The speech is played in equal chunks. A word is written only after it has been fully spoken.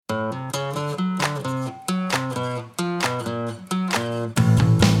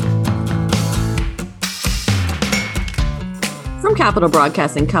From Capital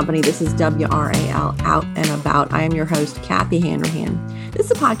Broadcasting Company, this is WRAL Out and About. I am your host, Kathy Hanrahan. This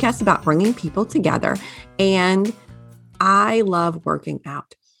is a podcast about bringing people together, and I love working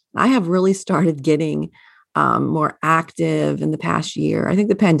out. I have really started getting more active in the past year. I think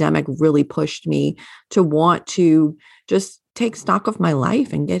the pandemic really pushed me to want to just take stock of my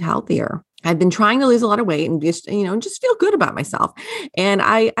life and get healthier. I've been trying to lose a lot of weight and just feel good about myself. And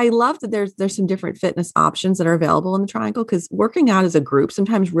I love that there's some different fitness options that are available in the Triangle, because working out as a group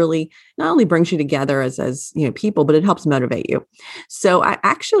sometimes really not only brings you together as people, but it helps motivate you. So I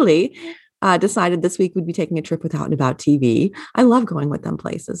actually decided this week we'd be taking a trip with Out and About TV. I love going with them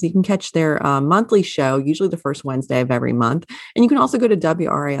places. You can catch their monthly show, usually the first Wednesday of every month. And you can also go to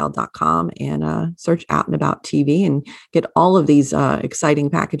WRAL.com and search Out and About TV and get all of these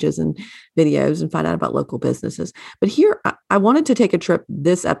exciting packages and videos and find out about local businesses. But here, I wanted to take a trip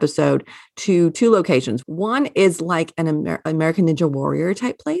this episode to two locations. One is like an American Ninja Warrior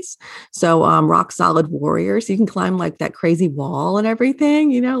type place. So rock solid warriors. You can climb like that crazy wall and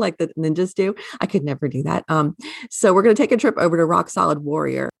everything, like the ninjas do. I could never do that. So we're going to take a trip over to Rock Solid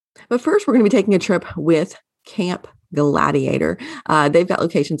Warrior. But first, we're going to be taking a trip with Camp Gladiator. They've got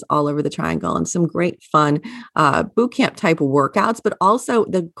locations all over the Triangle and some great fun boot camp type of workouts. But also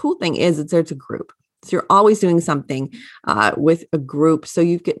the cool thing is there's a group. So you're always doing something with a group, so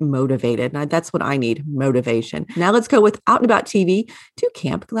you get motivated. And that's what I need, motivation. Now let's go with Out and About TV to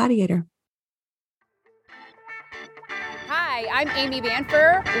Camp Gladiator. Hi, I'm Amy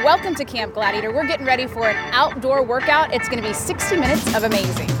Banfer. Welcome to Camp Gladiator. We're getting ready for an outdoor workout. It's going to be 60 minutes of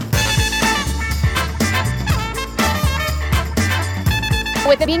amazing.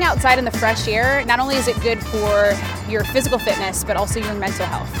 With it being outside in the fresh air, not only is it good for your physical fitness, but also your mental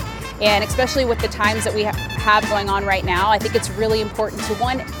health. And especially with the times that we have going on right now, I think it's really important to,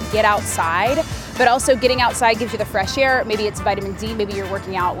 one, get outside, but also getting outside gives you the fresh air. Maybe it's vitamin D, maybe you're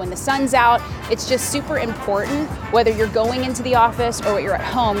working out when the sun's out. It's just super important, whether you're going into the office or you're at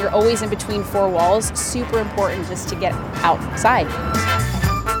home, you're always in between four walls. Super important just to get outside.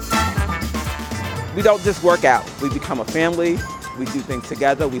 We don't just work out, we become a family, we do things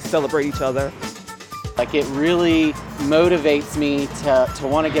together, we celebrate each other. Like, it really motivates me to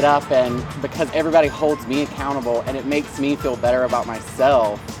want to get up, and because everybody holds me accountable, and it makes me feel better about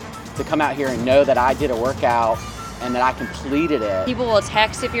myself to come out here and know that I did a workout and that I completed it. People will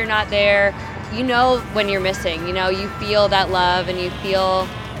text if you're not there. When you're missing, you feel that love and you feel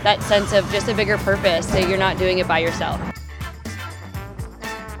that sense of just a bigger purpose, that you're not doing it by yourself.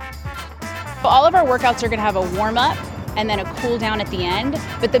 All of our workouts are going to have a warm-up and then a cool down at the end.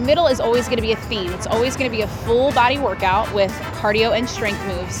 But the middle is always going to be a theme. It's always going to be a full body workout with cardio and strength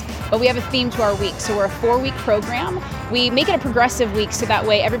moves. But we have a theme to our week. So we're a 4-week program. We make it a progressive week so that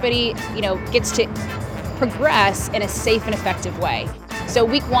way everybody, gets to progress in a safe and effective way. So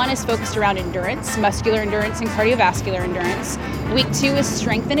week 1 is focused around endurance, muscular endurance and cardiovascular endurance. Week 2 is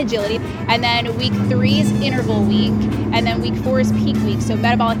strength and agility. And then week 3 is interval week. And then week 4 is peak week. So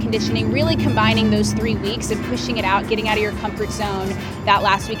metabolic conditioning, really combining those 3 weeks and pushing it out, getting out of your comfort zone that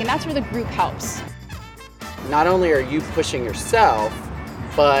last week. And that's where the group helps. Not only are you pushing yourself,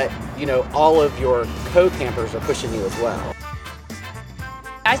 but all of your co-campers are pushing you as well.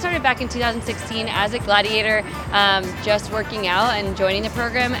 I started back in 2016 as a Gladiator, just working out and joining the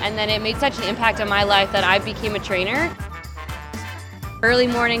program, and then it made such an impact on my life that I became a trainer. Early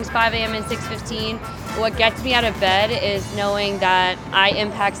mornings, 5 a.m. and 6:15. What gets me out of bed is knowing that I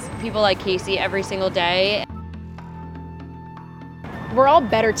impact people like Casey every single day. We're all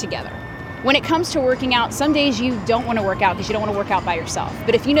better together. When it comes to working out, some days you don't want to work out because you don't want to work out by yourself.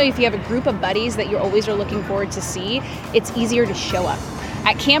 But if you have a group of buddies that you always are looking forward to see, it's easier to show up.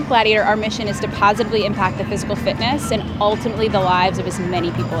 At Camp Gladiator, our mission is to positively impact the physical fitness and ultimately the lives of as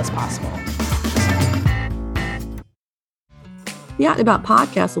many people as possible. The Out and About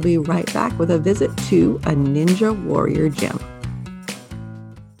podcast will be right back with a visit to a Ninja Warrior gym.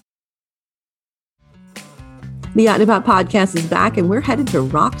 The Out and About podcast is back, and we're headed to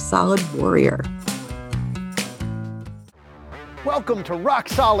Rock Solid Warrior. Welcome to Rock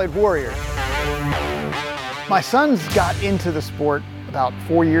Solid Warrior. My sons got into the sport about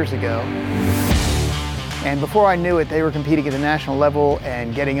 4 years ago. And before I knew it, they were competing at the national level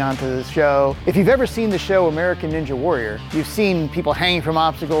and getting onto the show. If you've ever seen the show American Ninja Warrior, you've seen people hanging from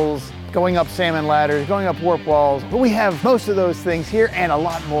obstacles, going up salmon ladders, going up warp walls. But we have most of those things here and a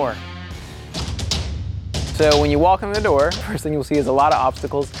lot more. So when you walk in the door, first thing you'll see is a lot of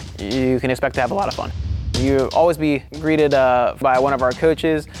obstacles. You can expect to have a lot of fun. You'll always be greeted by one of our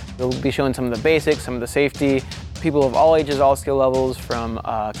coaches. They'll be showing some of the basics, some of the safety. People of all ages, all skill levels, from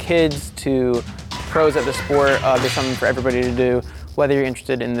kids to pros at the sport. There's something for everybody to do, whether you're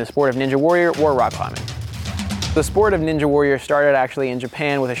interested in the sport of Ninja Warrior or rock climbing. The sport of Ninja Warrior started actually in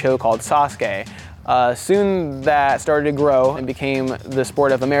Japan with a show called Sasuke. Soon that started to grow and became the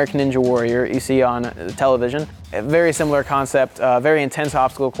sport of American Ninja Warrior you see on television. A very similar concept, very intense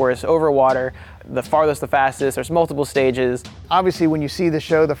obstacle course over water, the farthest, the fastest. There's multiple stages. Obviously, when you see the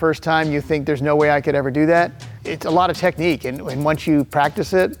show the first time, you think there's no way I could ever do that. It's a lot of technique, and once you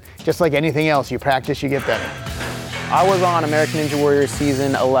practice it, just like anything else, you practice, you get better. I was on American Ninja Warrior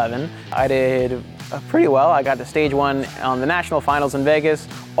season 11. I did pretty well. I got to stage 1 on the national finals in Vegas.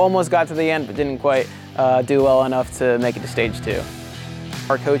 Almost got to the end, but didn't quite do well enough to make it to stage 2.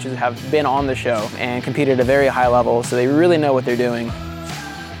 Our coaches have been on the show and competed at a very high level, so they really know what they're doing.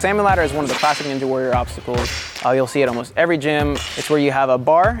 Salmon ladder is one of the classic Ninja Warrior obstacles. You'll see it almost every gym. It's where you have a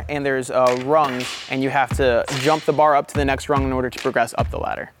bar and there's rungs, and you have to jump the bar up to the next rung in order to progress up the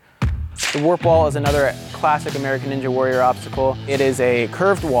ladder. The warp wall is another classic American Ninja Warrior obstacle. It is a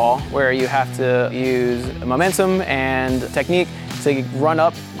curved wall where you have to use momentum and technique to run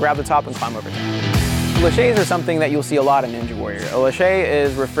up, grab the top, and climb over it. Laches are something that you'll see a lot in Ninja Warrior. A lache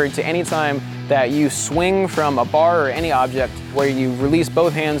is referred to any time that you swing from a bar or any object where you release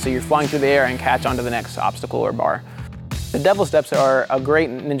both hands so you're flying through the air and catch onto the next obstacle or bar. The devil steps are a great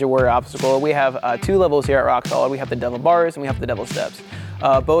Ninja Warrior obstacle. We have 2 levels here at Rock Solid. We have the devil bars and we have the devil steps.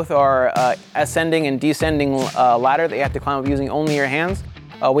 Both are ascending and descending ladder that you have to climb up using only your hands.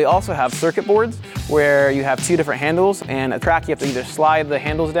 We also have circuit boards where you have 2 different handles, and a track you have to either slide the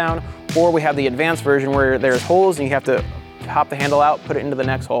handles down, or we have the advanced version where there's holes and you have to hop the handle out, put it into the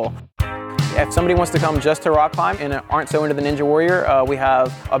next hole. If somebody wants to come just to rock climb and aren't so into the Ninja Warrior, we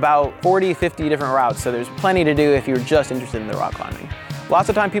have about 40, 50 different routes, so there's plenty to do if you're just interested in the rock climbing. Lots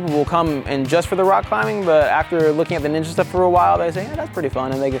of time people will come in just for the rock climbing, but after looking at the ninja stuff for a while, they say, yeah, that's pretty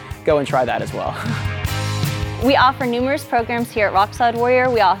fun, and they go and try that as well. We offer numerous programs here at Rock Solid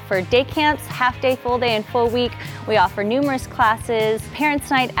Warrior. We offer day camps, half day, full day, and full week. We offer numerous classes, parents'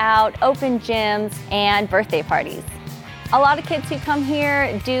 night out, open gyms, and birthday parties. A lot of kids who come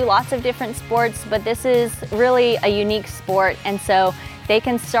here do lots of different sports, but this is really a unique sport, and so they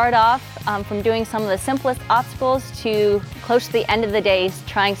can start off from doing some of the simplest obstacles to close to the end of the day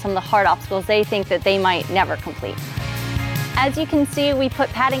trying some of the hard obstacles they think that they might never complete. As you can see, we put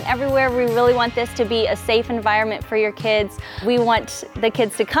padding everywhere. We really want this to be a safe environment for your kids. We want the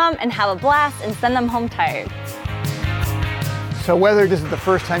kids to come and have a blast and send them home tired. So whether this is the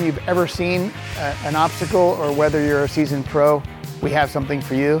first time you've ever seen an obstacle or whether you're a seasoned pro, we have something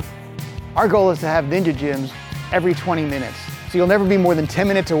for you. Our goal is to have ninja gyms every 20 minutes. So you'll never be more than 10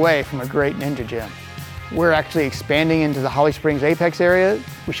 minutes away from a great ninja gym. We're actually expanding into the Holly Springs Apex area.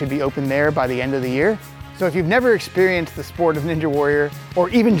 We should be open there by the end of the year. So if you've never experienced the sport of Ninja Warrior or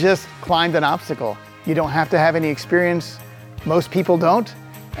even just climbed an obstacle, you don't have to have any experience. Most people don't,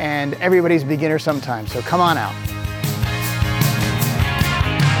 and everybody's a beginner sometimes, so come on out.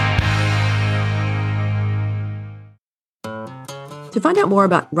 To find out more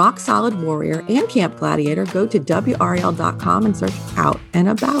about Rock Solid Warrior and Camp Gladiator, go to WRAL.com and search Out and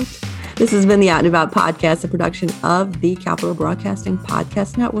About. This has been the Out and About podcast, a production of the Capital Broadcasting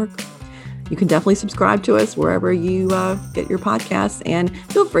Podcast Network. You can definitely subscribe to us wherever you get your podcasts, and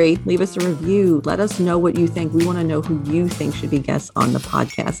feel free, leave us a review. Let us know what you think. We want to know who you think should be guests on the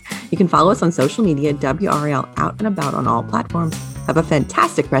podcast. You can follow us on social media, WRAL Out and About on all platforms. Have a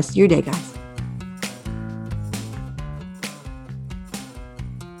fantastic rest of your day, guys.